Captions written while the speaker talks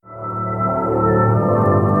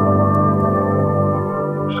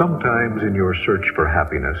Sometimes in your search for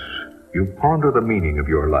happiness, you ponder the meaning of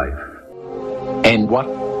your life. And what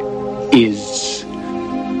is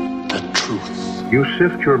the truth? You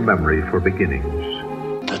sift your memory for beginnings.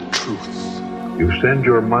 The truth. You send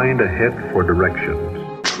your mind ahead for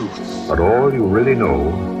directions. Truth. But all you really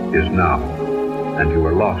know is now, and you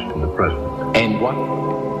are lost in the present. And what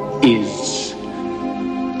is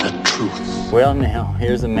the truth? Well, now,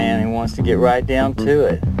 here's a man who wants to get right down to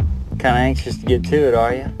it. Kind of anxious to get to it,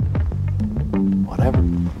 are you? Whatever.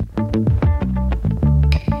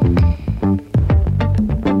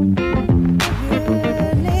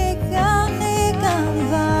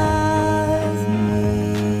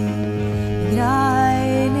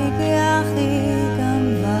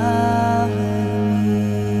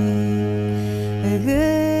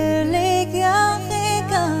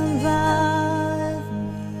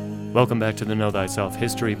 Welcome back to the Know Thyself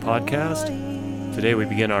History Podcast. Today we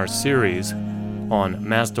begin our series on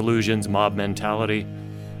mass delusions, mob mentality,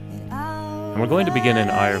 and we're going to begin in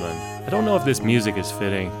Ireland. I don't know if this music is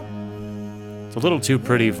fitting. It's a little too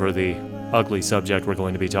pretty for the ugly subject we're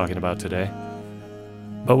going to be talking about today.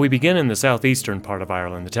 But we begin in the southeastern part of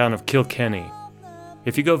Ireland, the town of Kilkenny.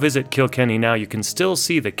 If you go visit Kilkenny now, you can still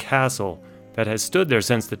see the castle that has stood there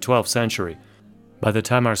since the 12th century. By the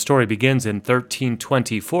time our story begins in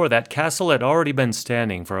 1324, that castle had already been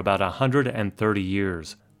standing for about 130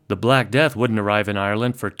 years. The Black Death wouldn't arrive in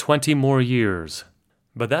Ireland for 20 more years.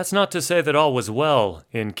 But that's not to say that all was well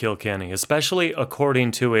in Kilkenny, especially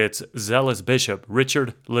according to its zealous bishop,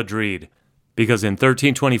 Richard Ledrede. Because in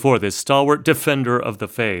 1324, this stalwart defender of the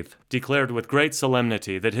faith declared with great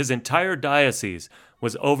solemnity that his entire diocese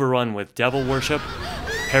was overrun with devil worship,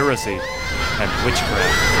 heresy, and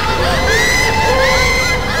witchcraft.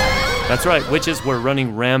 That's right, witches were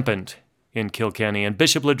running rampant in Kilkenny, and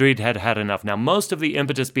Bishop Ledrede had had enough. Now, most of the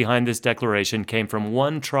impetus behind this declaration came from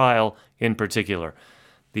one trial in particular,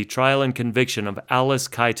 the trial and conviction of Alyse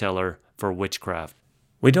Kyteler for witchcraft.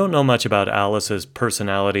 We don't know much about Alyse's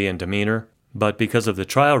personality and demeanor, but because of the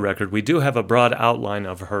trial record, we do have a broad outline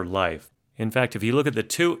of her life. In fact, if you look at the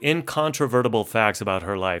two incontrovertible facts about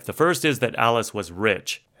her life, the first is that Alyse was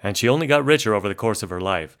rich, and she only got richer over the course of her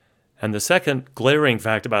life. And the second glaring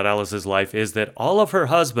fact about Alyse's life is that all of her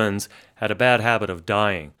husbands had a bad habit of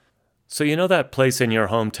dying. So you know that place in your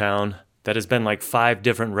hometown that has been like 5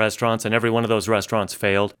 different restaurants and every one of those restaurants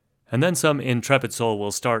failed? And then some intrepid soul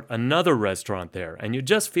will start another restaurant there, and you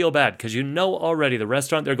just feel bad because you know already the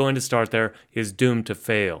restaurant they're going to start there is doomed to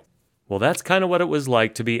fail. Well, that's kind of what it was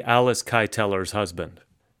like to be Alyse Kyteler's husband.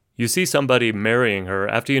 You see somebody marrying her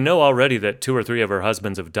after you know already that 2 or 3 of her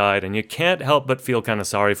husbands have died, and you can't help but feel kind of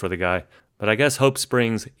sorry for the guy. But I guess hope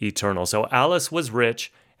springs eternal. So Alyse was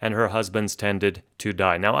rich, and her husbands tended to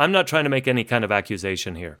die. Now, I'm not trying to make any kind of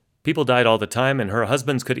accusation here. People died all the time, and her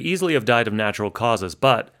husbands could easily have died of natural causes,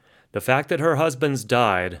 but the fact that her husbands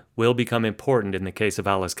died will become important in the case of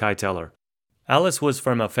Alyse Kyteler. Alyse was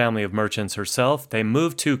from a family of merchants herself. They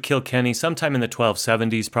moved to Kilkenny sometime in the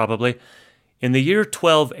 1270s, probably. In the year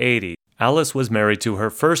 1280, Alyse was married to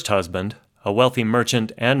her first husband, a wealthy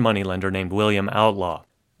merchant and moneylender named William Outlaw.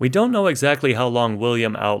 We don't know exactly how long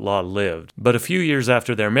William Outlaw lived, but a few years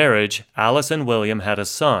after their marriage, Alyse and William had a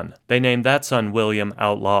son. They named that son William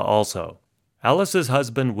Outlaw also. Alyse's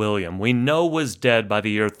husband, William, we know was dead by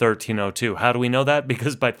the year 1302. How do we know that?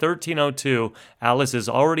 Because by 1302, Alyse is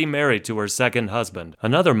already married to her second husband,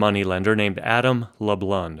 another moneylender named Adam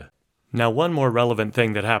LeBlond. Now, one more relevant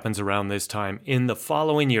thing that happens around this time, in the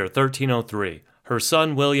following year, 1303, her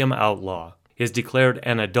son William Outlaw is declared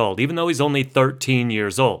an adult, even though he's only 13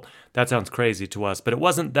 years old. That sounds crazy to us, but it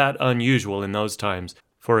wasn't that unusual in those times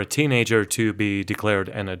for a teenager to be declared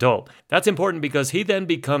an adult. That's important because he then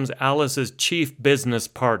becomes Alyse's chief business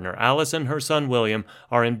partner. Alyse and her son William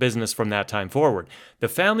are in business from that time forward. The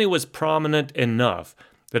family was prominent enough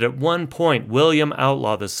that at one point, William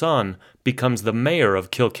Outlaw, the son, becomes the mayor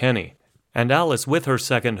of Kilkenny. And Alyse, with her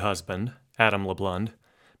second husband, Adam LeBlond,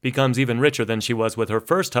 becomes even richer than she was with her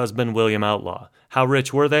first husband, William Outlaw. How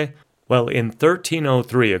rich were they? Well, in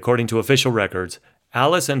 1303, according to official records,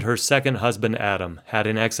 Alyse and her second husband, Adam, had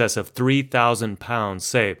in excess of £3,000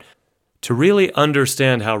 saved. To really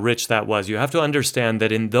understand how rich that was, you have to understand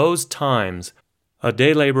that in those times, a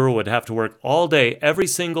day laborer would have to work all day, every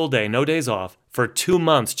single day, no days off, for 2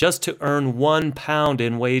 months just to earn £1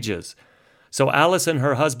 in wages. So Alyse and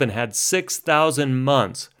her husband had 6,000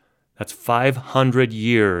 months. That's 500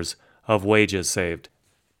 years of wages saved.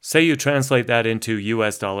 Say you translate that into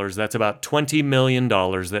US dollars, that's about $20 million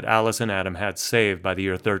that Alyse and Adam had saved by the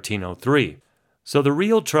year 1303. So the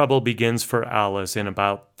real trouble begins for Alyse in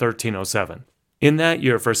about 1307. In that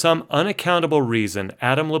year, for some unaccountable reason,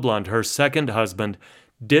 Adam LeBlanc, her second husband,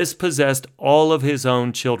 dispossessed all of his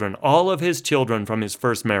own children, all of his children from his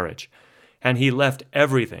first marriage. And he left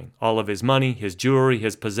everything, all of his money, his jewelry,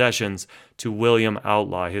 his possessions, to William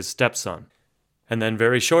Outlaw, his stepson. And then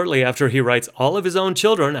very shortly after he writes all of his own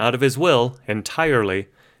children out of his will entirely,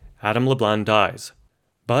 Adam LeBlanc dies.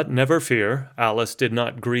 But never fear, Alyse did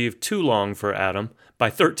not grieve too long for Adam. By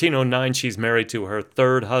 1309, she's married to her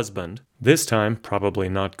third husband. This time, probably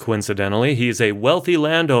not coincidentally, he is a wealthy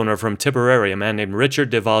landowner from Tipperary, a man named Richard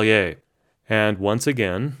de Valliers. And once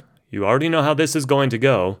again, you already know how this is going to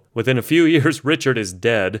go. Within a few years, Richard is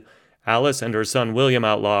dead. Alyse and her son William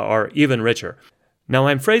Outlaw are even richer. Now,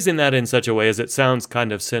 I'm phrasing that in such a way as it sounds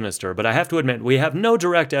kind of sinister, but I have to admit, we have no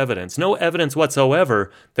direct evidence, no evidence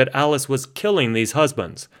whatsoever that Alyse was killing these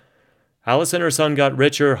husbands. Alyse and her son got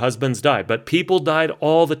richer, husbands died, but people died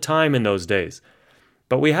all the time in those days.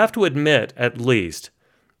 But we have to admit, at least,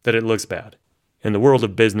 that it looks bad. In the world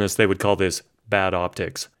of business, they would call this bad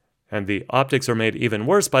optics. And the optics are made even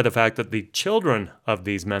worse by the fact that the children of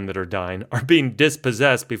these men that are dying are being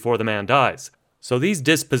dispossessed before the man dies. So these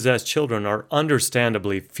dispossessed children are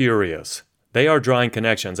understandably furious. They are drawing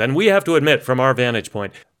connections. And we have to admit, from our vantage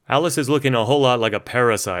point, Alyse is looking a whole lot like a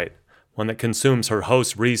parasite, one that consumes her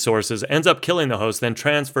host's resources, ends up killing the host, then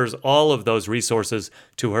transfers all of those resources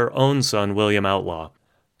to her own son, William Outlaw.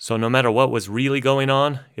 So no matter what was really going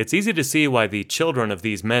on, it's easy to see why the children of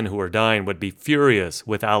these men who were dying would be furious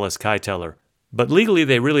with Alyse Kyteler. But legally,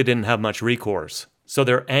 they really didn't have much recourse. So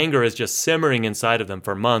their anger is just simmering inside of them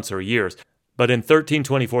for months or years. But in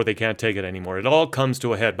 1324, they can't take it anymore. It all comes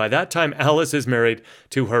to a head. By that time, Alyse is married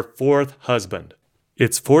to her fourth husband.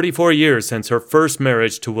 It's 44 years since her first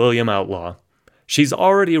marriage to William Outlaw. She's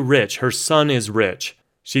already rich. Her son is rich.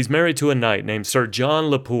 She's married to a knight named Sir John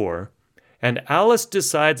Lepore. And Alyse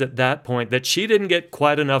decides at that point that she didn't get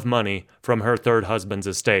quite enough money from her third husband's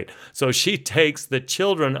estate. So she takes the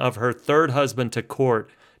children of her third husband to court,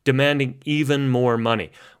 demanding even more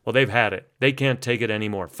money. Well, they've had it. They can't take it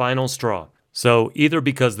anymore. Final straw. So either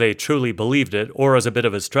because they truly believed it, or as a bit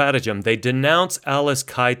of a stratagem, they denounce Alyse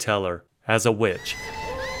Kyteler as a witch.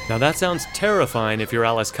 Now that sounds terrifying if you're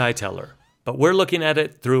Alyse Kyteler. But we're looking at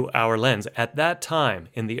it through our lens. At that time,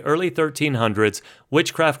 in the early 1300s,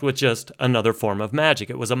 witchcraft was just another form of magic.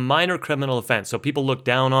 It was a minor criminal offense, so people looked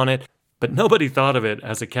down on it, but nobody thought of it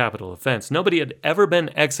as a capital offense. Nobody had ever been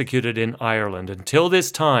executed in Ireland until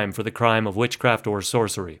this time for the crime of witchcraft or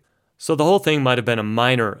sorcery. So the whole thing might have been a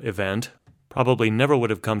minor event, probably never would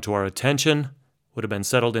have come to our attention, would have been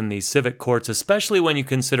settled in the civic courts, especially when you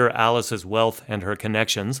consider Alyse's wealth and her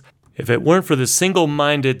connections, if it weren't for the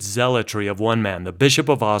single-minded zealotry of one man, the Bishop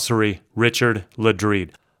of Ossory, Richard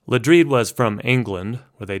Ledrede. Ledrede was from England,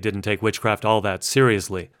 where they didn't take witchcraft all that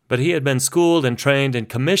seriously, but he had been schooled and trained and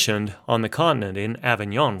commissioned on the continent in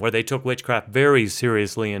Avignon, where they took witchcraft very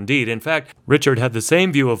seriously indeed. In fact, Richard had the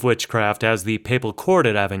same view of witchcraft as the papal court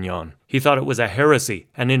at Avignon. He thought it was a heresy,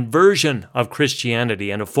 an inversion of Christianity,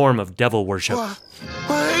 and a form of devil worship.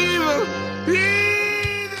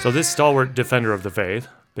 So this stalwart defender of the faith,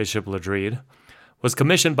 Bishop Ledrede, was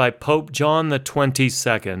commissioned by Pope John the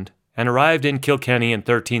 22nd and arrived in Kilkenny in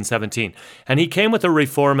 1317. And he came with a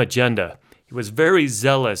reform agenda. He was very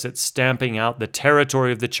zealous at stamping out the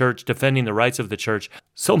territory of the church, defending the rights of the church,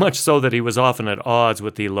 so much so that he was often at odds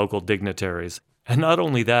with the local dignitaries. And not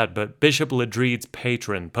only that, but Bishop Ledrede's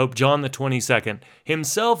patron, Pope John the 22nd,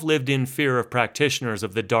 himself lived in fear of practitioners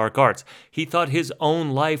of the dark arts. He thought his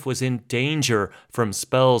own life was in danger from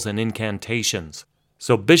spells and incantations.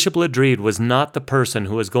 So Bishop Ledrede was not the person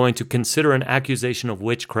who was going to consider an accusation of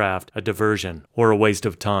witchcraft a diversion or a waste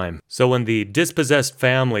of time. So when the dispossessed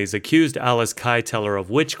families accused Alyse Kyteler of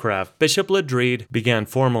witchcraft, Bishop Ledrede began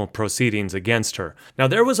formal proceedings against her. Now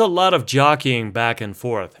there was a lot of jockeying back and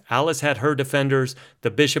forth. Alyse had her defenders, the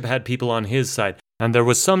bishop had people on his side, and there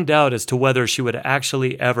was some doubt as to whether she would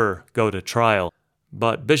actually ever go to trial.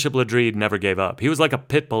 But Bishop Ledrede never gave up. He was like a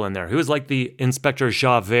pit bull in there. He was like the Inspector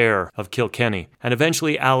Javert of Kilkenny. And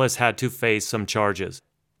eventually Alyse had to face some charges.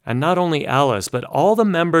 And not only Alyse, but all the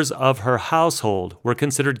members of her household were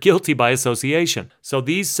considered guilty by association. So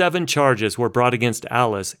these 7 charges were brought against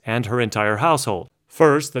Alyse and her entire household.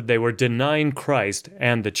 First, that they were denying Christ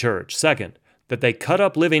and the church. Second, that they cut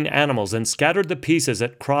up living animals and scattered the pieces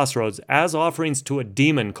at crossroads as offerings to a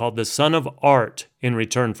demon called the Son of Art in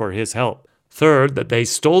return for his help. Third, that they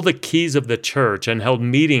stole the keys of the church and held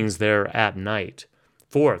meetings there at night.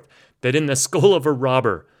 Fourth, that in the skull of a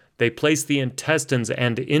robber, they placed the intestines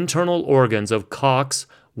and internal organs of cocks,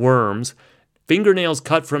 worms, fingernails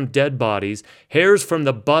cut from dead bodies, hairs from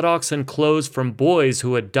the buttocks and clothes from boys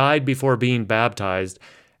who had died before being baptized,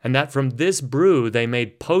 and that from this brew they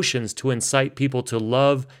made potions to incite people to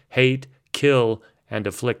love, hate, kill, and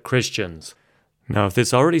afflict Christians. Now, if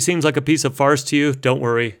this already seems like a piece of farce to you, don't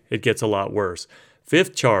worry, it gets a lot worse.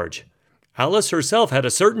 Fifth charge. Alyse herself had a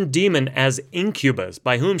certain demon as incubus,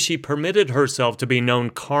 by whom she permitted herself to be known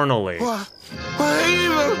carnally.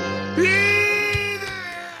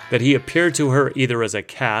 That he appeared to her either as a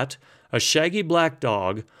cat, a shaggy black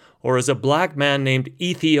dog, or as a black man named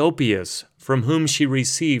Ethiopius, from whom she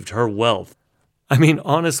received her wealth. I mean,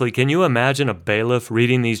 honestly, can you imagine a bailiff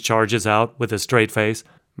reading these charges out with a straight face?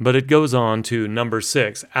 But it goes on to number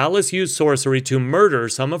 6. Alyse used sorcery to murder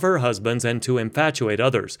some of her husbands and to infatuate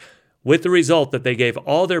others, with the result that they gave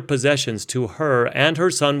all their possessions to her and her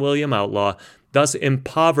son William Outlaw, thus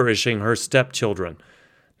impoverishing her stepchildren.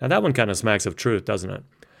 Now that one kind of smacks of truth, doesn't it?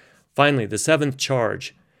 Finally, the 7th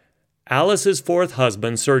charge. Alyse's 4th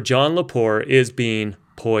husband, Sir John Lepore, is being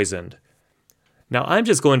poisoned. Now I'm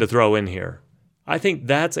just going to throw in here, I think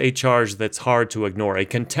that's a charge that's hard to ignore. A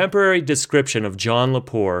contemporary description of John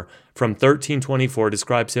Lepore from 1324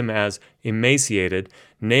 describes him as emaciated,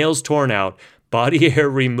 nails torn out, body hair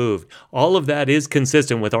removed. All of that is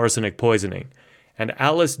consistent with arsenic poisoning. And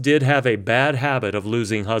Alyse did have a bad habit of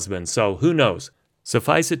losing husbands, so who knows?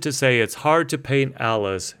 Suffice it to say, it's hard to paint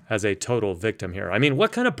Alyse as a total victim here. I mean,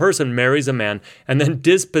 what kind of person marries a man and then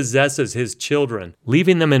dispossesses his children,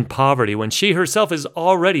 leaving them in poverty when she herself is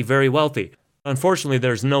already very wealthy? Unfortunately,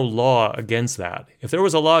 there's no law against that. If there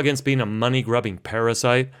was a law against being a money-grubbing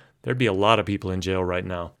parasite, there'd be a lot of people in jail right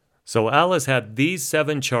now. So Alyse had these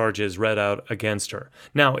 7 charges read out against her.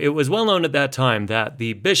 Now, it was well known at that time that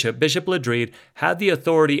the Bishop Ledrede, had the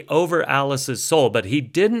authority over Alyse's soul, but he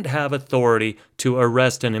didn't have authority to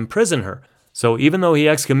arrest and imprison her. So even though he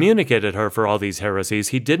excommunicated her for all these heresies,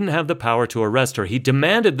 he didn't have the power to arrest her. He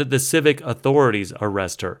demanded that the civic authorities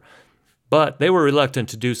arrest her. But they were reluctant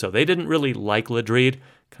to do so. They didn't really like Ledrede,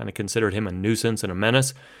 kind of considered him a nuisance and a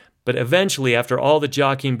menace. But eventually, after all the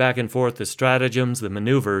jockeying back and forth, the stratagems, the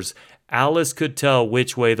maneuvers, Alyse could tell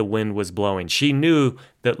which way the wind was blowing. She knew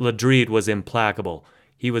that Ledrede was implacable.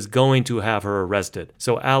 He was going to have her arrested.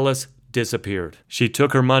 So Alyse disappeared. She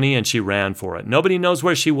took her money and she ran for it. Nobody knows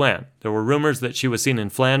where she went. There were rumors that she was seen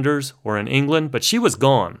in Flanders or in England, but she was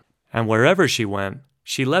gone. And wherever she went,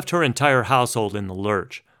 she left her entire household in the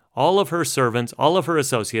lurch. All of her servants, all of her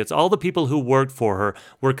associates, all the people who worked for her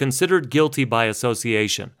were considered guilty by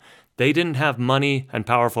association. They didn't have money and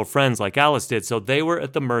powerful friends like Alyse did, so they were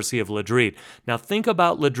at the mercy of Ledrede. Now think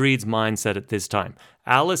about Ledrede's mindset at this time.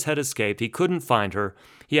 Alyse had escaped. He couldn't find her.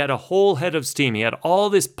 He had a whole head of steam. He had all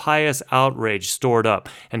this pious outrage stored up,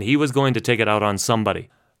 and he was going to take it out on somebody.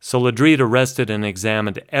 So Ledrede arrested and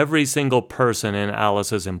examined every single person in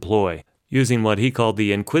Alyse's employ, using what he called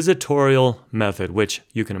the inquisitorial method, which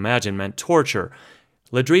you can imagine meant torture.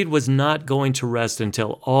 Ledrede was not going to rest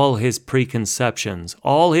until all his preconceptions,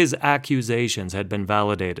 all his accusations had been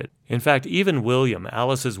validated. In fact, even William,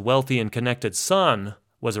 Alyse's wealthy and connected son,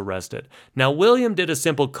 was arrested. Now, William did a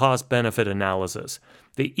simple cost-benefit analysis.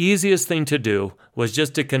 The easiest thing to do was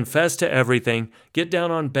just to confess to everything, get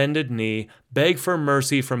down on bended knee, beg for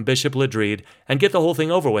mercy from Bishop Ledrede, and get the whole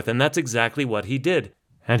thing over with, and that's exactly what he did.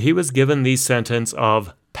 And he was given the sentence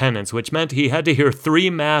of penance, which meant he had to hear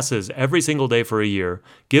 3 masses every single day for a year,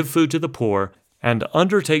 give food to the poor, and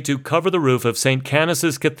undertake to cover the roof of St.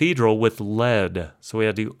 Canice's Cathedral with lead. So he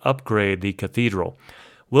had to upgrade the cathedral.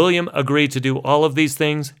 William agreed to do all of these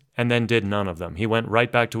things and then did none of them. He went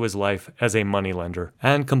right back to his life as a moneylender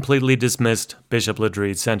and completely dismissed Bishop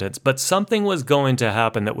Ledrede's sentence. But something was going to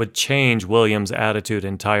happen that would change William's attitude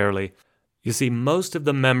entirely. You see, most of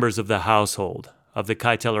the members of the household, of the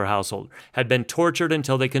Kyteler household, had been tortured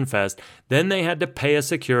until they confessed. Then they had to pay a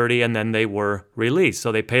security, and then they were released.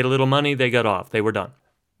 So they paid a little money, they got off, they were done.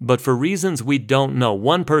 But for reasons we don't know,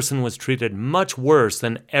 one person was treated much worse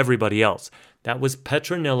than everybody else. That was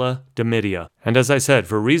Petronilla de Midia. And as I said,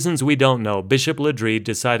 for reasons we don't know, Bishop Ledrede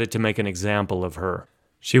decided to make an example of her.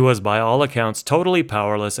 She was, by all accounts, totally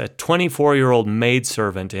powerless, a 24-year-old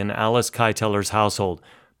maidservant in Alyse Kyteler's household.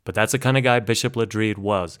 But that's the kind of guy Bishop Ledrede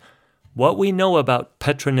was. What we know about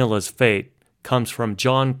Petronilla's fate comes from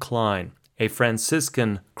John Klein, a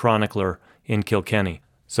Franciscan chronicler in Kilkenny.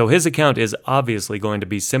 So his account is obviously going to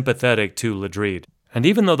be sympathetic to Ledrede. And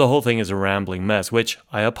even though the whole thing is a rambling mess, which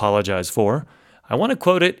I apologize for, I want to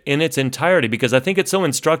quote it in its entirety because I think it's so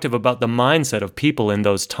instructive about the mindset of people in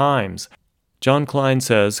those times. John Klein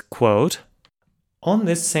says, quote, "On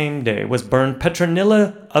this same day was burned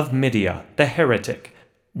Petronilla of Midia, the heretic.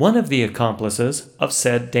 one of the accomplices of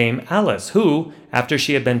said Dame Alyse, who, after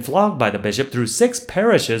she had been flogged by the bishop through 6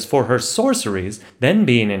 parishes for her sorceries, then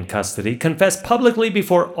being in custody, confessed publicly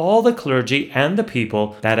before all the clergy and the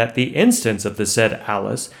people that at the instance of the said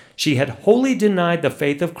Alyse, she had wholly denied the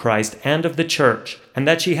faith of Christ and of the church, and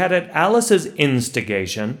that she had at Alyse's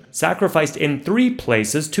instigation sacrificed in 3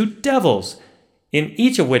 places to devils, in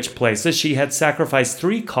each of which places she had sacrificed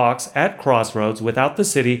 3 cocks at crossroads without the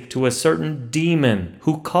city to a certain demon,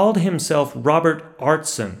 who called himself Robert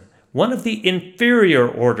Artson, one of the inferior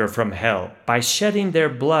order from hell, by shedding their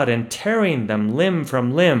blood and tearing them limb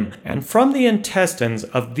from limb, and from the intestines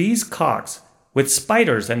of these cocks, with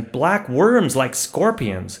spiders and black worms like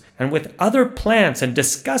scorpions, and with other plants and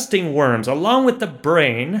disgusting worms, along with the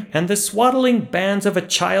brain and the swaddling bands of a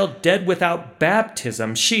child dead without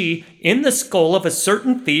baptism, she, in the skull of a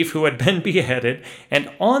certain thief who had been beheaded, and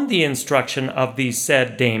on the instruction of the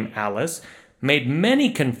said Dame Alyse, made many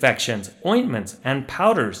confections, ointments, and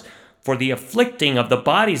powders, for the afflicting of the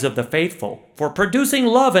bodies of the faithful, for producing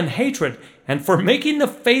love and hatred, and for making the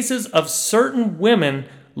faces of certain women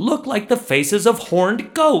look like the faces of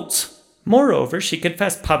horned goats. Moreover, she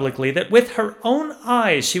confessed publicly that with her own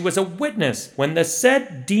eyes she was a witness when the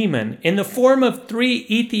said demon, in the form of 3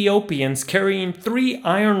 Ethiopians carrying 3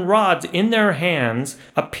 iron rods in their hands,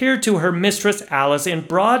 appeared to her mistress Alyse in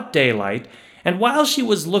broad daylight, and while she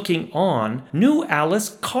was looking on, knew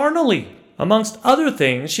Alyse carnally. Amongst other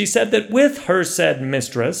things, she said that with her said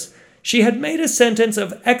mistress, she had made a sentence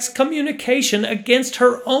of excommunication against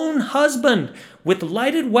her own husband, with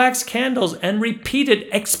lighted wax candles and repeated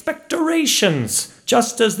expectorations,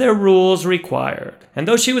 just as their rules required. And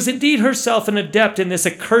though she was indeed herself an adept in this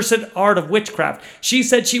accursed art of witchcraft, she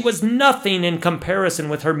said she was nothing in comparison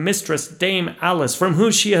with her mistress Dame Alyse, from whom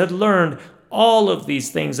she had learned all of these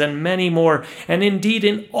things and many more, and indeed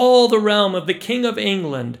in all the realm of the King of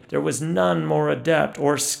England there was none more adept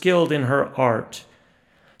or skilled in her art.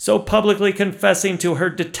 So publicly confessing to her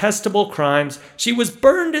detestable crimes, she was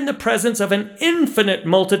burned in the presence of an infinite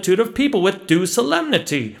multitude of people with due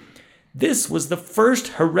solemnity. This was the first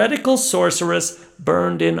heretical sorceress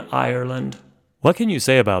burned in Ireland. What can you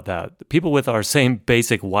say about that? The people with our same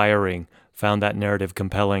basic wiring found that narrative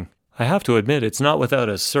compelling. I have to admit, it's not without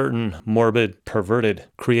a certain morbid, perverted,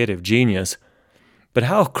 creative genius. But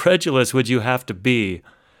how credulous would you have to be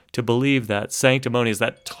to believe that sanctimony is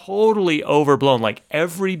that totally overblown, like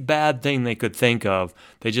every bad thing they could think of,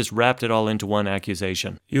 they just wrapped it all into one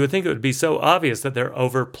accusation? You would think it would be so obvious that they're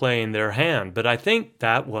overplaying their hand, but I think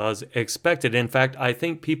that was expected. In fact, I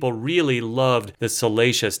think people really loved the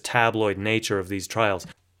salacious tabloid nature of these trials.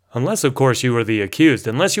 Unless, of course, you were the accused,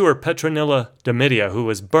 unless you were Petronilla de Midia, who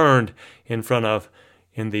was burned in front of,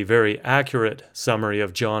 in the very accurate summary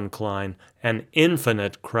of John Klein, an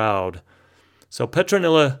infinite crowd. So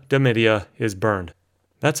Petronilla de Midia is burned.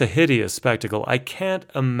 That's a hideous spectacle. I can't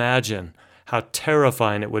imagine how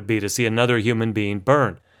terrifying it would be to see another human being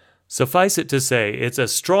burned. Suffice it to say, it's a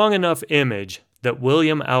strong enough image that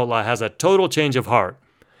William Outlaw has a total change of heart.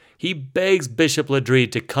 He begs Bishop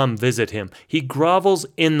Ledrede to come visit him. He grovels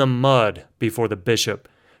in the mud before the bishop,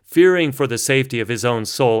 fearing for the safety of his own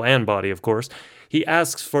soul and body, of course. He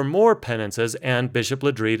asks for more penances, and Bishop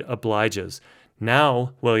Ledrede obliges.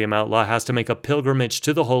 Now, William Outlaw has to make a pilgrimage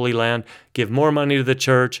to the Holy Land, give more money to the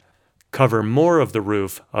church, cover more of the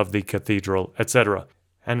roof of the cathedral, etc.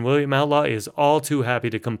 And William Outlaw is all too happy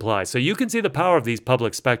to comply. So you can see the power of these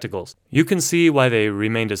public spectacles. You can see why they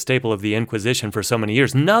remained a staple of the Inquisition for so many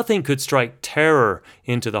years. Nothing could strike terror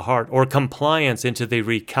into the heart or compliance into the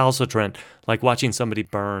recalcitrant like watching somebody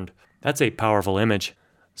burned. That's a powerful image.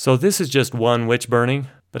 So this is just one witch burning,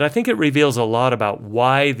 but I think it reveals a lot about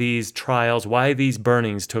why these trials, why these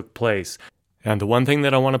burnings took place. And the one thing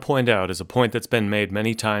that I want to point out is a point that's been made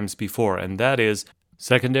many times before, and that is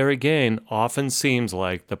secondary gain often seems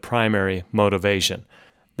like the primary motivation.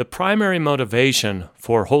 The primary motivation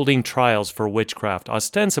for holding trials for witchcraft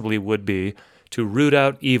ostensibly would be to root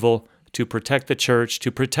out evil, to protect the church,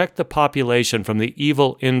 to protect the population from the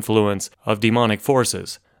evil influence of demonic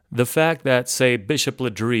forces. The fact that, say, Bishop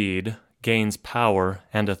Ledrede gains power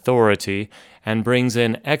and authority and brings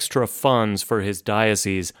in extra funds for his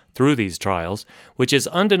diocese through these trials, which is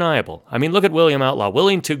undeniable. I mean, look at William Outlaw,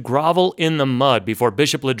 willing to grovel in the mud before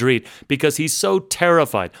Bishop Ledrede because he's so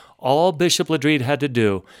terrified. All Bishop Ledrede had to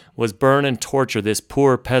do was burn and torture this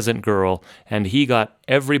poor peasant girl, and he got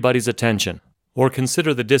everybody's attention. Or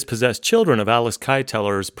consider the dispossessed children of Alyse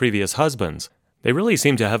Kyteler's previous husbands. They really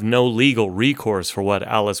seem to have no legal recourse for what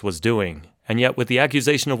Alyse was doing. And yet, with the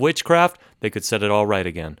accusation of witchcraft, they could set it all right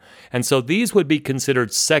again. And so these would be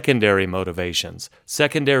considered secondary motivations,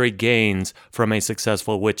 secondary gains from a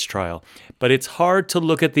successful witch trial. But it's hard to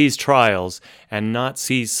look at these trials and not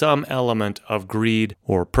see some element of greed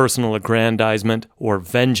or personal aggrandizement or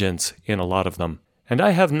vengeance in a lot of them. And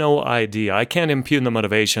I have no idea. I can't impugn the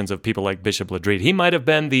motivations of people like Bishop Ledrede. He might have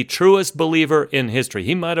been the truest believer in history.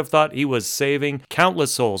 He might have thought he was saving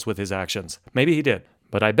countless souls with his actions. Maybe he did.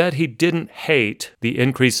 But I bet he didn't hate the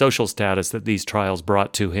increased social status that these trials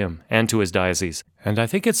brought to him and to his diocese. And I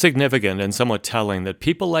think it's significant and somewhat telling that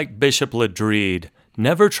people like Bishop Ledrede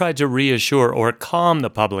never tried to reassure or calm the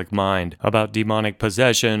public mind about demonic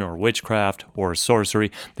possession or witchcraft or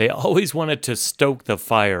sorcery. They always wanted to stoke the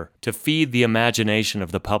fire, to feed the imagination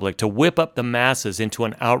of the public, to whip up the masses into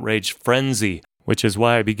an outraged frenzy, which is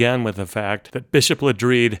why I began with the fact that Bishop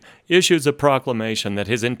Ledrede issues a proclamation that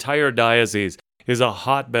his entire diocese is a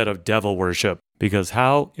hotbed of devil worship, because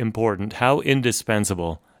how important, how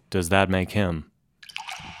indispensable does that make him?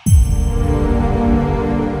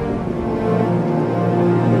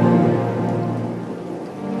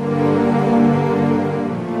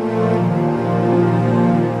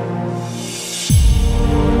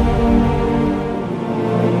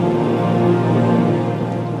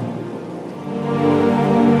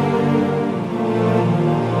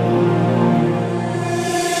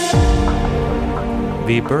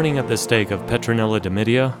 The burning at the stake of Petronilla de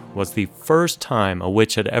Midia was the first time a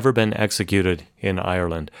witch had ever been executed in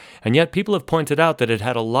Ireland, and yet people have pointed out that it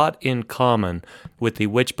had a lot in common with the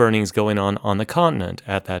witch burnings going on the continent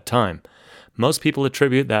at that time. Most people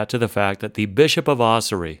attribute that to the fact that the Bishop of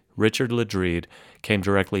Ossory, Richard Ledrede, came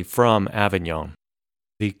directly from Avignon.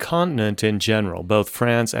 The continent in general, both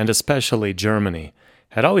France and especially Germany,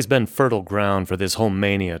 had always been fertile ground for this whole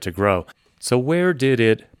mania to grow. So where did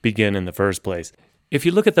it begin in the first place? If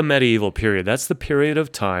you look at the medieval period, that's the period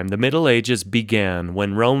of time the Middle Ages began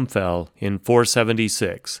when Rome fell in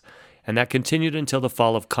 476, and that continued until the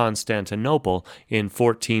fall of Constantinople in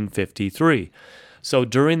 1453. So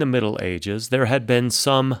during the Middle Ages, there had been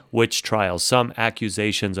some witch trials, some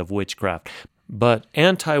accusations of witchcraft, but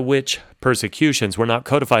anti-witch persecutions were not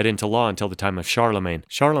codified into law until the time of Charlemagne.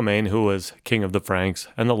 Charlemagne, who was king of the Franks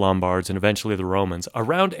and the Lombards and eventually the Romans,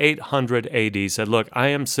 around 800 AD said, "Look, I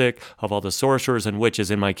am sick of all the sorcerers and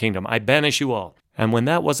witches in my kingdom. I banish you all." And when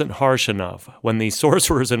that wasn't harsh enough, when the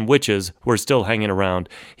sorcerers and witches were still hanging around,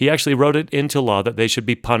 he actually wrote it into law that they should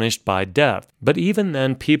be punished by death. But even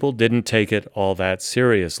then, people didn't take it all that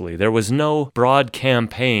seriously. There was no broad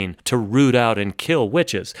campaign to root out and kill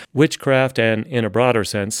witches. Witchcraft and, in a broader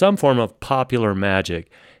sense, some form of popular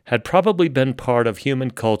magic had probably been part of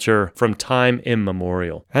human culture from time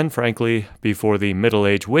immemorial. And frankly, before the Middle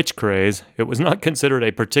Age witch craze, it was not considered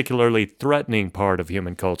a particularly threatening part of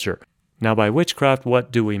human culture. Now, by witchcraft,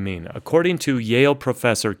 what do we mean? According to Yale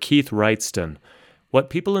professor Keith Wrightston,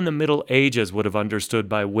 what people in the Middle Ages would have understood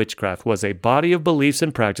by witchcraft was a body of beliefs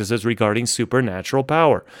and practices regarding supernatural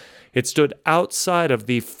power. It stood outside of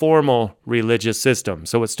the formal religious system,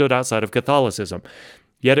 so it stood outside of Catholicism.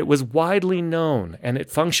 Yet it was widely known, and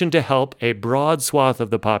it functioned to help a broad swath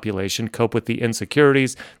of the population cope with the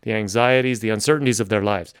insecurities, the anxieties, the uncertainties of their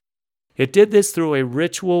lives. It did this through a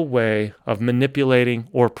ritual way of manipulating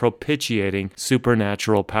or propitiating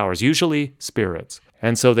supernatural powers, usually spirits.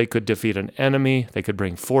 And so they could defeat an enemy, they could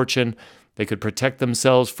bring fortune, they could protect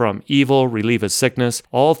themselves from evil, relieve a sickness,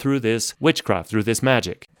 all through this witchcraft, through this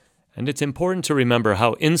magic. And it's important to remember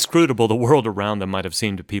how inscrutable the world around them might have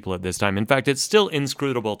seemed to people at this time. In fact, it's still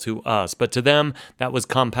inscrutable to us, but to them, that was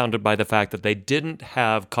compounded by the fact that they didn't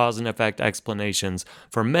have cause and effect explanations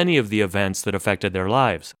for many of the events that affected their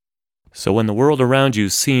lives. So when the world around you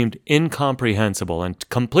seemed incomprehensible and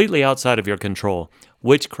completely outside of your control,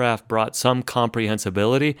 witchcraft brought some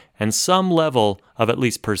comprehensibility and some level of at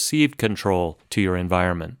least perceived control to your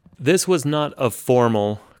environment. This was not a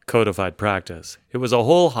formal, codified practice. It was a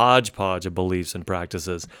whole hodgepodge of beliefs and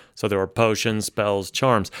practices. So there were potions, spells,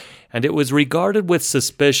 charms, and it was regarded with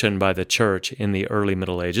suspicion by the church in the early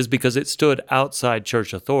Middle Ages because it stood outside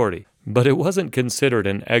church authority. But it wasn't considered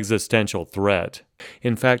an existential threat.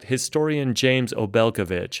 In fact, historian James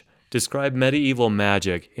Obelkovich described medieval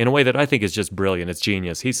magic in a way that I think is just brilliant. It's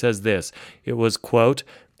genius. He says this: it was, quote,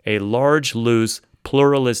 a large, loose,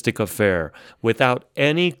 pluralistic affair without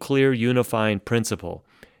any clear unifying principle.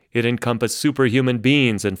 It encompassed superhuman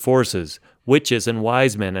beings and forces, witches and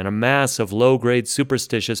wise men, and a mass of low-grade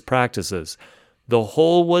superstitious practices. The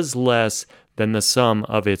whole was less than the sum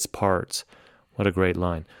of its parts. What a great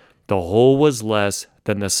line. The whole was less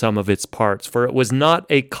than the sum of its parts, for it was not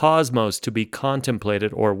a cosmos to be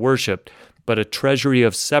contemplated or worshipped, but a treasury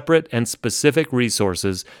of separate and specific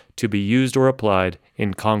resources to be used or applied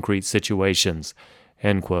in concrete situations."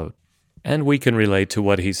 End quote. And we can relate to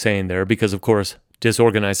what he's saying there because, of course,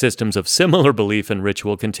 disorganized systems of similar belief and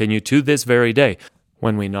ritual continue to this very day.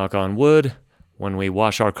 When we knock on wood, when we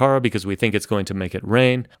wash our car because we think it's going to make it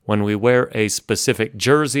rain, when we wear a specific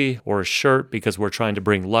jersey or shirt because we're trying to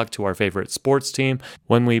bring luck to our favorite sports team,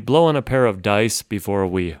 when we blow on a pair of dice before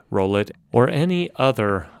we roll it, or any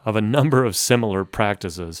other of a number of similar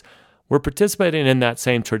practices, we're participating in that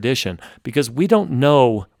same tradition because we don't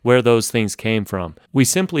know where those things came from. We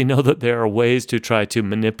simply know that there are ways to try to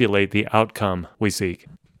manipulate the outcome we seek.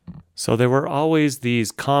 So there were always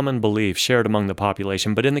these common beliefs shared among the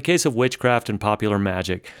population, but in the case of witchcraft and popular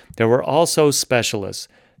magic, there were also specialists.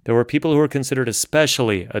 There were people who were considered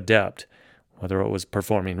especially adept, whether it was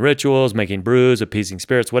performing rituals, making brews, appeasing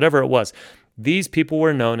spirits, whatever it was. These people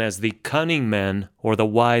were known as the cunning men or the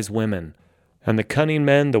wise women. And the cunning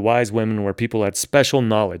men, the wise women, were people who had special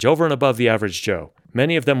knowledge over and above the average Joe.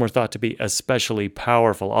 Many of them were thought to be especially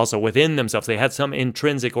powerful. Also within themselves, they had some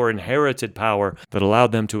intrinsic or inherited power that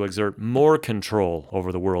allowed them to exert more control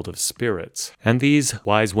over the world of spirits. And these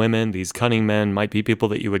wise women, these cunning men, might be people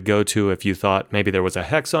that you would go to if you thought maybe there was a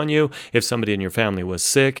hex on you, if somebody in your family was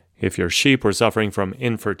sick, if your sheep were suffering from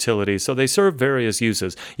infertility. So they serve various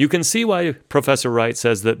uses. You can see why Professor Wright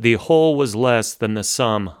says that the whole was less than the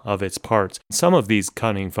sum of its parts. Some of these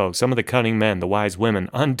cunning folks, some of the cunning men, the wise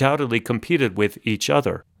women, undoubtedly competed with each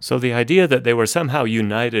other. So the idea that they were somehow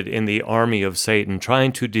united in the army of Satan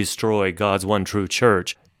trying to destroy God's one true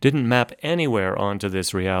church didn't map anywhere onto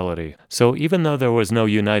this reality. So even though there was no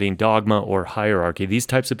uniting dogma or hierarchy, these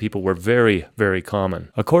types of people were very, very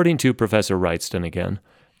common. According to Professor Wrightston again,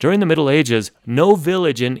 during the Middle Ages, no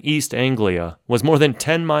village in East Anglia was more than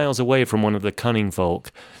 10 miles away from one of the cunning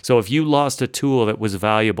folk. So if you lost a tool that was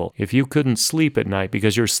valuable, if you couldn't sleep at night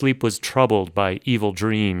because your sleep was troubled by evil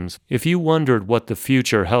dreams, if you wondered what the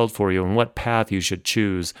future held for you and what path you should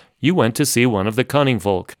choose, you went to see one of the cunning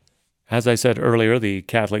folk. As I said earlier, the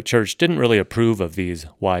Catholic Church didn't really approve of these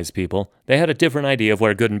wise people. They had a different idea of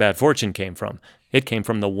where good and bad fortune came from. It came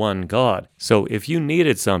from the one God. So if you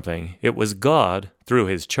needed something, it was God, through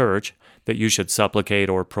his church, that you should supplicate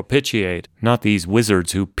or propitiate, not these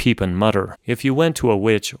wizards who peep and mutter. If you went to a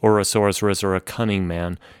witch or a sorceress or a cunning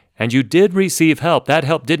man, and you did receive help, that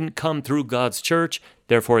help didn't come through God's church,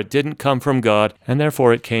 therefore it didn't come from God, and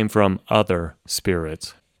therefore it came from other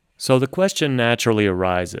spirits. So the question naturally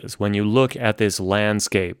arises when you look at this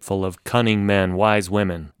landscape full of cunning men, wise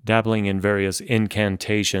women, dabbling in various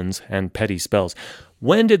incantations and petty spells.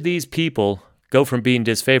 When did these people go from being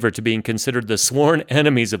disfavored to being considered the sworn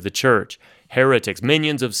enemies of the church, heretics,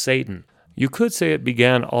 minions of Satan? You could say it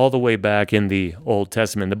began all the way back in the Old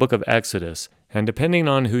Testament, the book of Exodus. And depending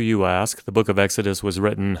on who you ask, the book of Exodus was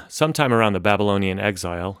written sometime around the Babylonian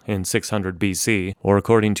exile in 600 BC, or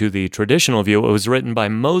according to the traditional view, it was written by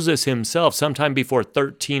Moses himself sometime before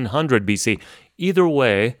 1300 BC. Either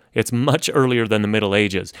way, it's much earlier than the Middle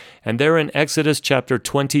Ages. And there in Exodus chapter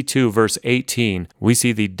 22, verse 18, we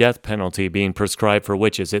see the death penalty being prescribed for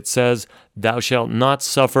witches. It says, "Thou shalt not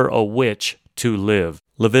suffer a witch to live."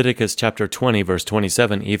 Leviticus chapter 20, verse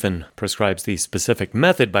 27 even prescribes the specific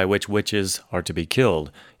method by which witches are to be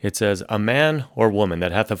killed. It says, "A man or woman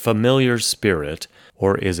that hath a familiar spirit,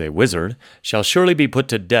 or is a wizard, shall surely be put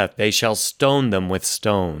to death. They shall stone them with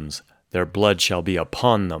stones. Their blood shall be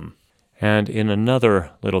upon them." And in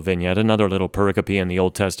another little vignette, another little pericope in the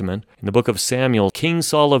Old Testament, in the book of Samuel, King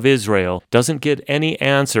Saul of Israel doesn't get any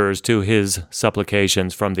answers to his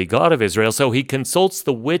supplications from the God of Israel, so he consults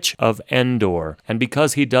the witch of Endor. And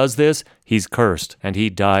because he does this, he's cursed, and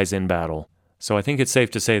he dies in battle. So I think it's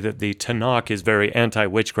safe to say that the Tanakh is very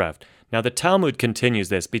anti-witchcraft. Now, the Talmud continues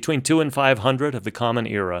this. Between 2 and 500 of the Common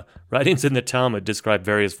Era, writings in the Talmud describe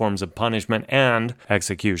various forms of punishment and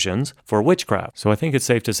executions for witchcraft. So I think it's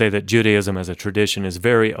safe to say that Judaism as a tradition is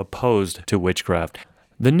very opposed to witchcraft.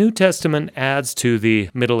 The New Testament adds to the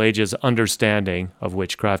Middle Ages understanding of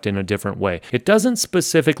witchcraft in a different way. It doesn't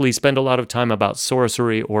specifically spend a lot of time about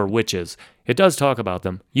sorcery or witches. It does talk about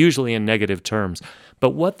them, usually in negative terms.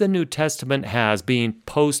 But what the New Testament has, being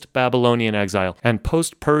post-Babylonian exile and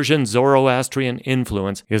post-Persian Zoroastrian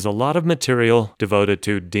influence, is a lot of material devoted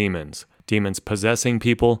to demons. demons possessing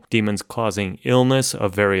people, demons causing illness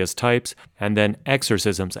of various types, and then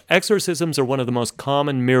exorcisms. Exorcisms are one of the most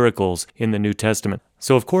common miracles in the New Testament.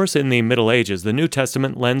 So, of course, in the Middle Ages, the New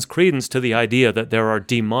Testament lends credence to the idea that there are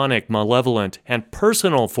demonic, malevolent, and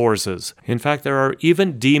personal forces. In fact, there are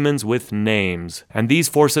even demons with names, and these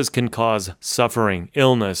forces can cause suffering,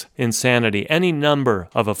 illness, insanity, any number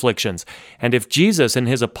of afflictions. And if Jesus and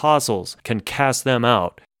his apostles can cast them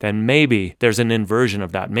out, then maybe there's an inversion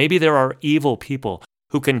of that. Maybe there are evil people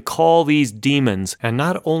who can call these demons and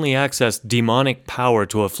not only access demonic power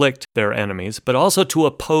to afflict their enemies, but also to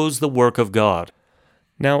oppose the work of God.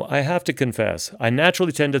 Now, I have to confess, I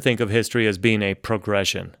naturally tend to think of history as being a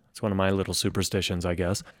progression. It's one of my little superstitions, I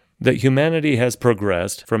guess. That humanity has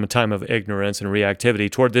progressed from a time of ignorance and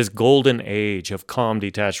reactivity toward this golden age of calm,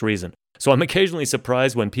 detached reason. So I'm occasionally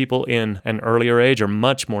surprised when people in an earlier age are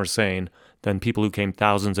much more sane than people who came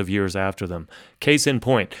thousands of years after them. Case in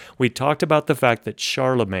point, we talked about the fact that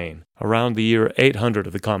Charlemagne, around the year 800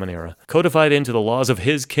 of the Common Era, codified into the laws of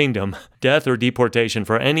his kingdom death or deportation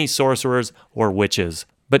for any sorcerers or witches.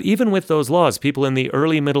 But even with those laws, people in the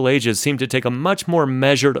early Middle Ages seemed to take a much more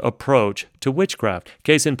measured approach to witchcraft.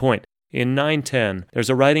 Case in point, in 910, there's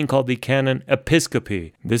a writing called the Canon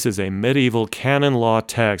Episcopi. This is a medieval canon law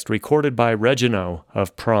text recorded by Reginald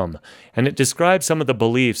of Prum, and it describes some of the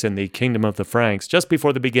beliefs in the Kingdom of the Franks just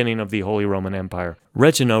before the beginning of the Holy Roman Empire.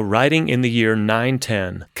 Reginald, writing in the year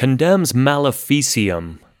 910, condemns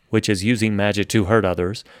maleficium, which is using magic to hurt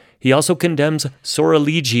others. He also condemns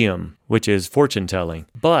soriligium, which is fortune-telling.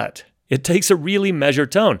 But it takes a really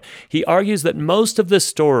measured tone. He argues that most of the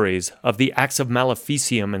stories of the acts of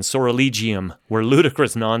maleficium and soriligium were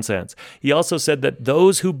ludicrous nonsense. He also said that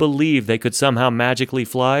those who believed they could somehow magically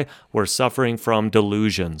fly were suffering from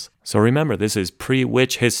delusions. So remember, this is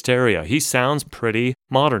pre-witch hysteria. He sounds pretty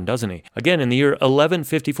modern, doesn't he? Again, in the year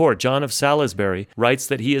 1154, John of Salisbury writes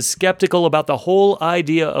that he is skeptical about the whole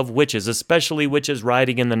idea of witches, especially witches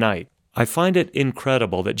riding in the night. I find it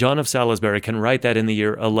incredible that John of Salisbury can write that in the year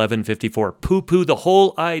 1154, poo-poo the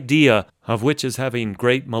whole idea of witches having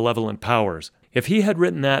great malevolent powers. If he had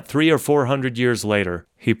written that 300 or 400 years later,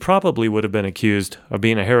 he probably would have been accused of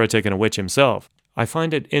being a heretic and a witch himself. I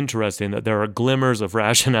find it interesting that there are glimmers of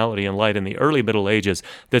rationality and light in the early Middle Ages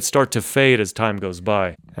that start to fade as time goes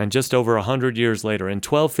by. And just over 100 years later, in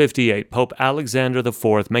 1258, Pope Alexander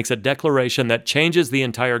IV makes a declaration that changes the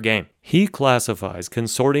entire game. He classifies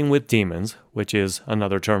consorting with demons, which is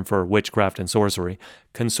another term for witchcraft and sorcery.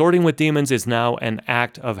 Consorting with demons is now an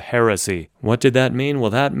act of heresy. What did that mean?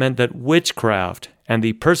 Well, that meant that witchcraft and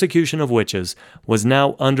the persecution of witches was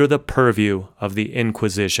now under the purview of the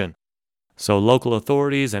Inquisition. So local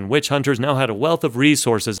authorities and witch hunters now had a wealth of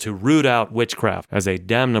resources to root out witchcraft as a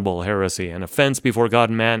damnable heresy, an offense before God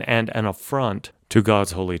and man, and an affront to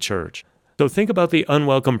God's holy church. So think about the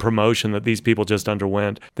unwelcome promotion that these people just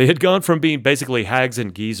underwent. They had gone from being basically hags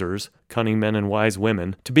and geezers, cunning men and wise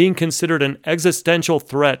women, to being considered an existential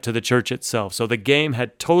threat to the church itself. So the game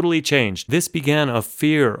had totally changed. This began a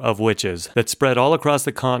fear of witches that spread all across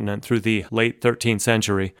the continent through the late 13th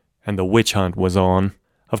century, and the witch hunt was on.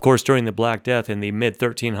 Of course, during the Black Death in the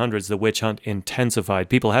mid-1300s, the witch hunt intensified.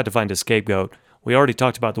 People had to find a scapegoat. We already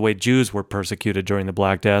talked about the way Jews were persecuted during the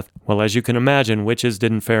Black Death. Well, as you can imagine, witches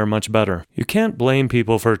didn't fare much better. You can't blame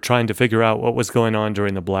people for trying to figure out what was going on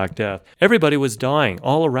during the Black Death. Everybody was dying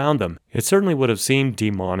all around them. It certainly would have seemed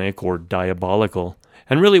demonic or diabolical.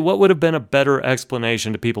 And really, what would have been a better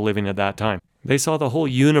explanation to people living at that time? They saw the whole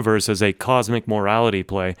universe as a cosmic morality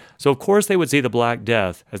play, so of course they would see the Black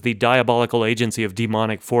Death as the diabolical agency of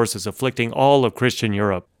demonic forces afflicting all of Christian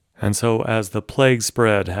Europe. And so as the plague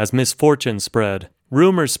spread, as misfortune spread,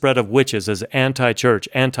 rumors spread of witches as anti-church,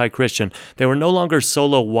 anti-Christian. They were no longer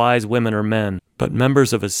solo wise women or men, but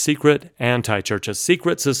members of a secret anti-church, a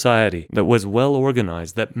secret society that was well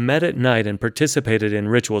organized, that met at night and participated in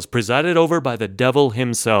rituals presided over by the devil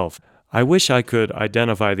himself. I wish I could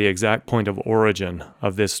identify the exact point of origin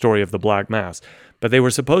of this story of the Black Mass, but they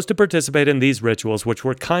were supposed to participate in these rituals, which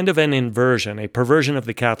were kind of an inversion, a perversion of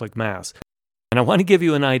the Catholic Mass. And I want to give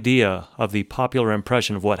you an idea of the popular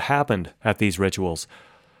impression of what happened at these rituals.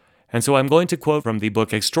 And so I'm going to quote from the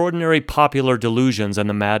book Extraordinary Popular Delusions and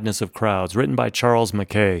the Madness of Crowds, written by Charles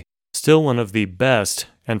Mackay, still one of the best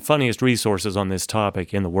and funniest resources on this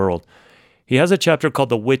topic in the world. He has a chapter called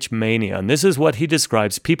The Witch Mania, and this is what he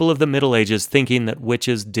describes people of the Middle Ages thinking that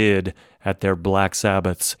witches did at their Black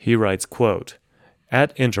Sabbaths. He writes, quote,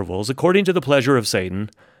 At intervals, according to the pleasure of Satan,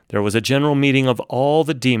 there was a general meeting of all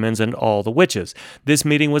the demons and all the witches. This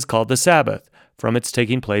meeting was called the Sabbath, from its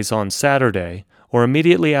taking place on Saturday, or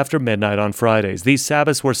immediately after midnight on Fridays. These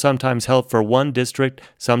Sabbaths were sometimes held for one district,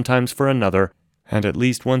 sometimes for another, and at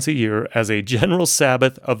least once a year as a general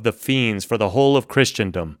Sabbath of the fiends for the whole of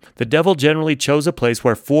Christendom. The devil generally chose a place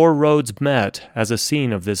where 4 roads met as a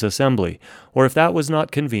scene of this assembly, or if that was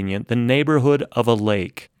not convenient, the neighborhood of a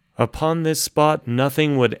lake. Upon this spot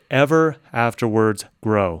nothing would ever afterwards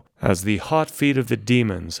grow, as the hot feet of the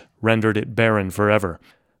demons rendered it barren forever.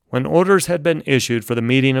 When orders had been issued for the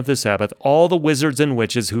meeting of the Sabbath, all the wizards and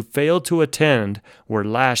witches who failed to attend were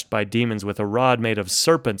lashed by demons with a rod made of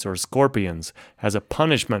serpents or scorpions, as a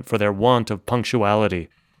punishment for their want of punctuality.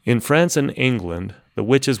 In France and England, the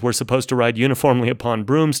witches were supposed to ride uniformly upon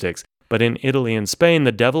broomsticks, but in Italy and Spain,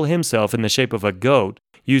 the devil himself, in the shape of a goat,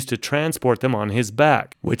 used to transport them on his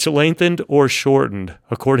back, which lengthened or shortened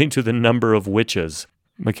according to the number of witches.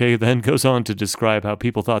 McKay then goes on to describe how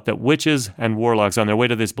people thought that witches and warlocks on their way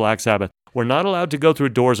to this Black Sabbath were not allowed to go through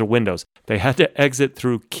doors or windows. They had to exit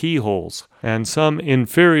through keyholes, and some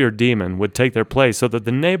inferior demon would take their place so that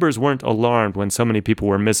the neighbors weren't alarmed when so many people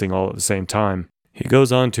were missing all at the same time. He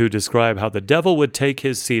goes on to describe how the devil would take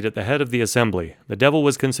his seat at the head of the assembly. The devil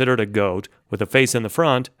was considered a goat with a face in the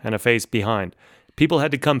front and a face behind. People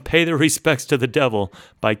had to come pay their respects to the devil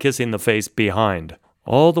by kissing the face behind.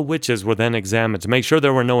 All the witches were then examined to make sure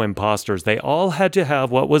there were no impostors. They all had to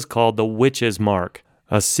have what was called the witch's mark,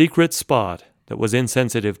 a secret spot that was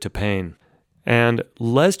insensitive to pain. And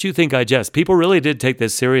lest you think I jest, people really did take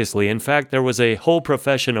this seriously. In fact, there was a whole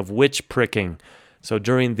profession of witch pricking. So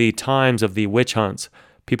during the times of the witch hunts,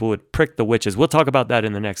 people would prick the witches. We'll talk about that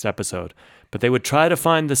in the next episode. But they would try to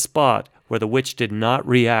find the spot where the witch did not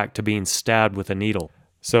react to being stabbed with a needle.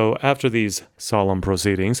 So after these solemn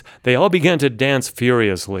proceedings, they all began to dance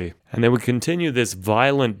furiously, and they would continue this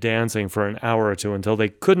violent dancing for an hour or two until they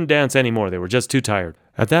couldn't dance anymore. They were just too tired.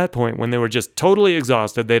 At that point, when they were just totally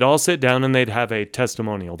exhausted, they'd all sit down and they'd have a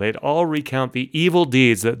testimonial. They'd all recount the evil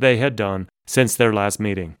deeds that they had done since their last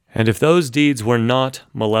meeting. And if those deeds were not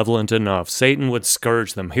malevolent enough, Satan would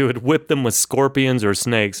scourge them. He would whip them with scorpions or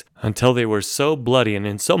snakes until they were so bloody and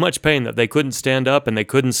in so much pain that they couldn't stand up and they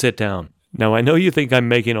couldn't sit down. Now, I know you think I'm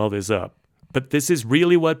making all this up, but this is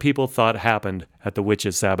really what people thought happened at the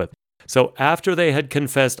witches' Sabbath. So after they had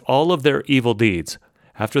confessed all of their evil deeds,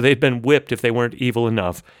 after they'd been whipped if they weren't evil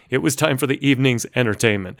enough, it was time for the evening's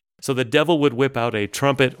entertainment. So the devil would whip out a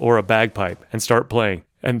trumpet or a bagpipe and start playing.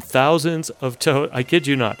 And thousands of toads, I kid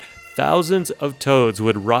you not, thousands of toads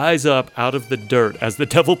would rise up out of the dirt as the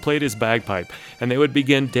devil played his bagpipe, and they would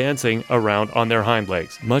begin dancing around on their hind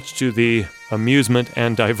legs, much to the amusement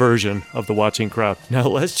and diversion of the watching crowd. Now,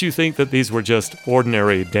 lest you think that these were just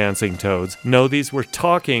ordinary dancing toads, no, these were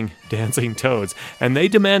talking dancing toads, and they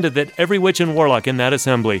demanded that every witch and warlock in that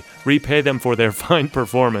assembly repay them for their fine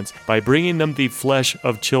performance by bringing them the flesh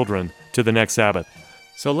of children to the next Sabbath.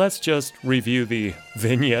 So let's just review the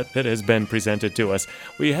vignette that has been presented to us.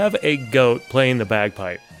 We have a goat playing the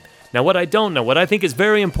bagpipe. Now, what I don't know, what I think is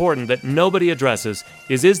very important that nobody addresses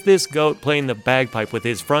is this goat playing the bagpipe with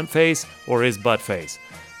his front face or his butt face?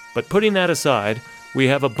 But putting that aside, we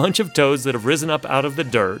have a bunch of toads that have risen up out of the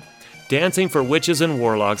dirt, dancing for witches and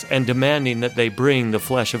warlocks and demanding that they bring the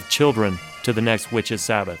flesh of children to the next witches'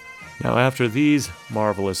 Sabbath. Now, after these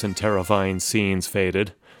marvelous and terrifying scenes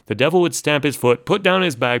faded, the devil would stamp his foot, put down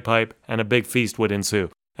his bagpipe, and a big feast would ensue.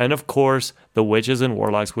 And of course, the witches and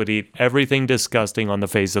warlocks would eat everything disgusting on the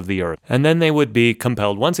face of the earth. And then they would be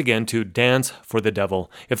compelled once again to dance for the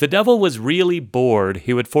devil. If the devil was really bored,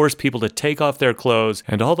 he would force people to take off their clothes,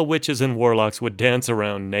 and all the witches and warlocks would dance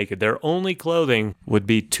around naked. Their only clothing would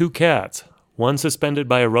be 2 cats, one suspended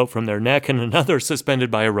by a rope from their neck and another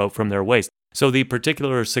suspended by a rope from their waist. So the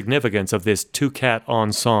particular significance of this 2-cat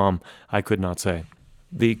ensemble, I could not say.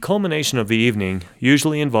 The culmination of the evening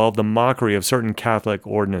usually involved the mockery of certain Catholic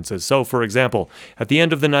ordinances. So, for example, at the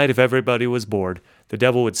end of the night, if everybody was bored, the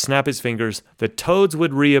devil would snap his fingers, the toads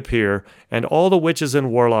would reappear, and all the witches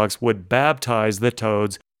and warlocks would baptize the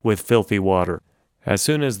toads with filthy water. As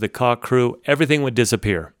soon as the cock crew, everything would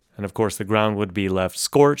disappear, and of course the ground would be left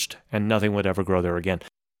scorched, and nothing would ever grow there again.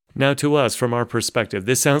 Now, to us, from our perspective,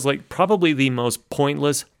 this sounds like probably the most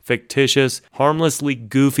pointless, fictitious, harmlessly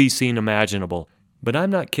goofy scene imaginable. But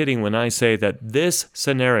I'm not kidding when I say that this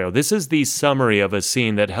scenario, this is the summary of a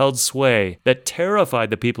scene that held sway, that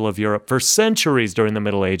terrified the people of Europe for centuries during the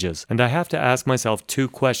Middle Ages. And I have to ask myself two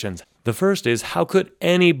questions. The first is, how could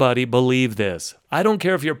anybody believe this? I don't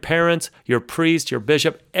care if your parents, your priest, your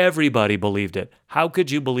bishop, everybody believed it. How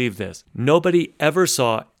could you believe this? Nobody ever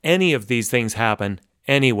saw any of these things happen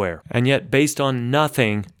anywhere. And yet, based on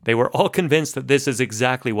nothing, they were all convinced that this is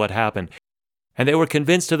exactly what happened. And they were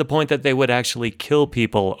convinced to the point that they would actually kill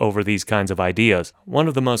people over these kinds of ideas. One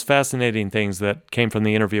of the most fascinating things that came from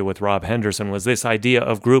the interview with Rob Henderson was this idea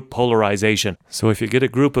of group polarization. So if you get a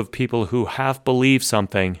group of people who half believe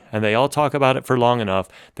something, and they all talk about it for long enough,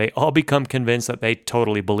 they all become convinced that they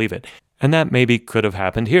totally believe it. And that maybe could have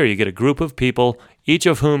happened here. You get a group of people, each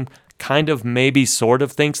of whom kind of maybe sort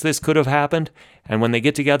of thinks this could have happened, and when they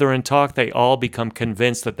get together and talk, they all become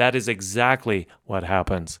convinced that that is exactly what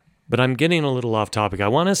happens. But I'm getting a little off topic. I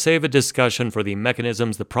want to save a discussion for the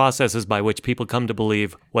mechanisms, the processes by which people come to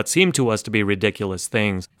believe what seem to us to be ridiculous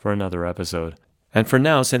things for another episode. And for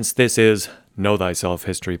now, since this is Know Thyself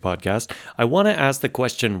History Podcast, I want to ask the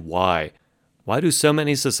question why. Why do so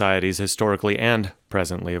many societies, historically and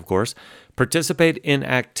presently, of course, participate in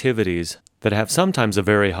activities that have sometimes a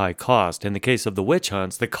very high cost, in the case of the witch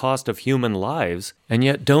hunts, the cost of human lives, and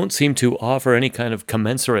yet don't seem to offer any kind of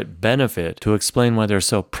commensurate benefit to explain why they're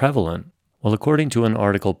so prevalent? Well, according to an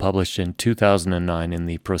article published in 2009 in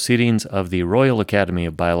the Proceedings of the Royal Academy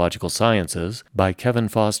of Biological Sciences by Kevin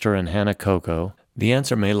Foster and Hannah Coco, the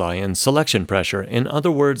answer may lie in selection pressure. In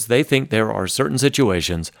other words, they think there are certain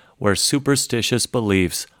situations where superstitious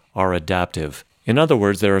beliefs are adaptive. In other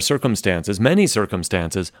words, there are circumstances, many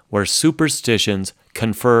circumstances, where superstitions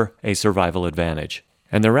confer a survival advantage.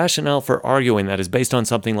 And the rationale for arguing that is based on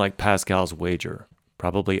something like Pascal's wager.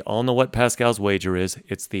 Probably all know what Pascal's wager is.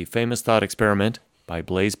 It's the famous thought experiment by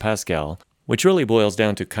Blaise Pascal, which really boils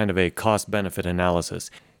down to kind of a cost-benefit analysis.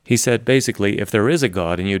 He said basically, if there is a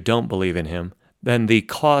God and you don't believe in him, then the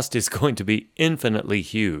cost is going to be infinitely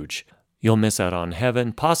huge. You'll miss out on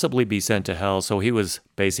heaven, possibly be sent to hell, so he was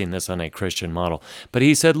basing this on a Christian model. But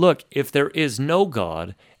he said, look, if there is no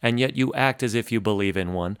God, and yet you act as if you believe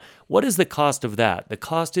in one, what is the cost of that? The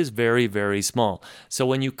cost is very, very small. So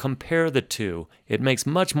when you compare the two, it makes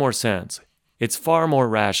much more sense. It's far more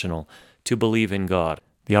rational to believe in God.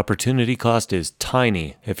 The opportunity cost is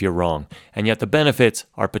tiny if you're wrong, and yet the benefits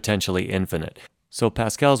are potentially infinite. So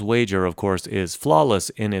Pascal's wager, of course, is flawless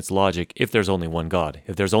in its logic if there's only one God,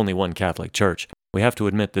 if there's only one Catholic Church. We have to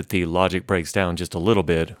admit that the logic breaks down just a little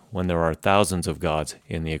bit when there are thousands of gods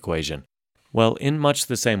in the equation. Well, in much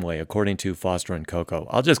the same way, according to Foster and Coco,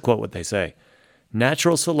 I'll just quote what they say.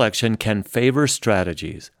 Natural selection can favor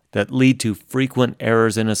strategies that lead to frequent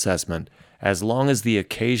errors in assessment as long as the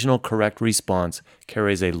occasional correct response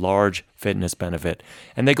carries a large fitness benefit.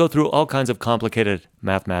 And they go through all kinds of complicated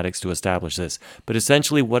mathematics to establish this. But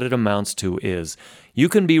essentially what it amounts to is you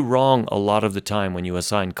can be wrong a lot of the time when you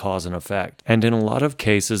assign cause and effect. And in a lot of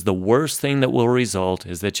cases, the worst thing that will result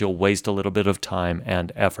is that you'll waste a little bit of time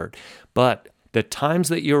and effort. But the times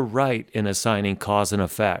that you're right in assigning cause and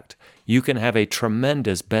effect, you can have a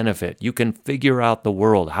tremendous benefit. You can figure out the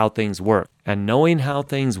world, how things work. And knowing how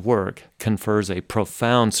things work confers a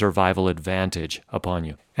profound survival advantage upon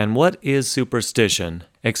you. And what is superstition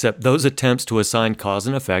except those attempts to assign cause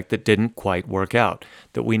and effect that didn't quite work out,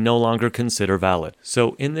 that we no longer consider valid?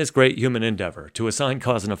 So in this great human endeavor to assign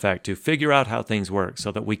cause and effect, to figure out how things work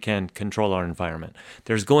so that we can control our environment,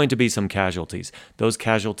 there's going to be some casualties. Those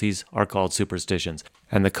casualties are called superstitions.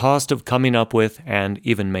 And the cost of coming up with and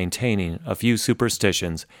even maintaining a few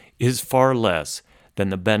superstitions is far less than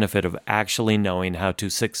the benefit of actually knowing how to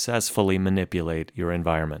successfully manipulate your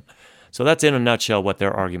environment. So that's in a nutshell what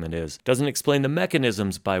their argument is. It doesn't explain the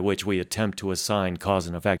mechanisms by which we attempt to assign cause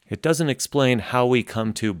and effect. It doesn't explain how we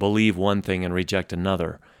come to believe one thing and reject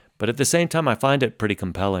another. But at the same time, I find it pretty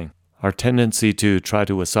compelling. Our tendency to try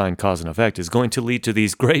to assign cause and effect is going to lead to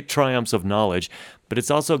these great triumphs of knowledge, but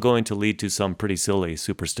it's also going to lead to some pretty silly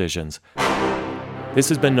superstitions. This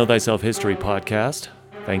has been Know Thyself History Podcast.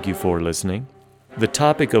 Thank you for listening. The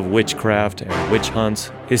topic of witchcraft and witch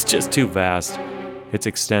hunts is just too vast. It's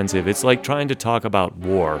extensive. It's like trying to talk about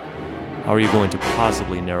war. How are you going to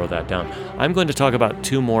possibly narrow that down? I'm going to talk about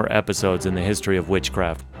 2 more episodes in the history of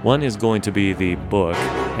witchcraft. One is going to be the book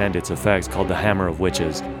and its effects called The Hammer of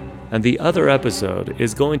Witches. And the other episode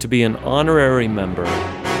is going to be an honorary member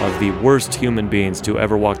of the worst human beings to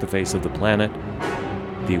ever walk the face of the planet,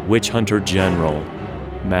 the Witch Hunter General,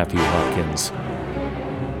 Matthew Hopkins.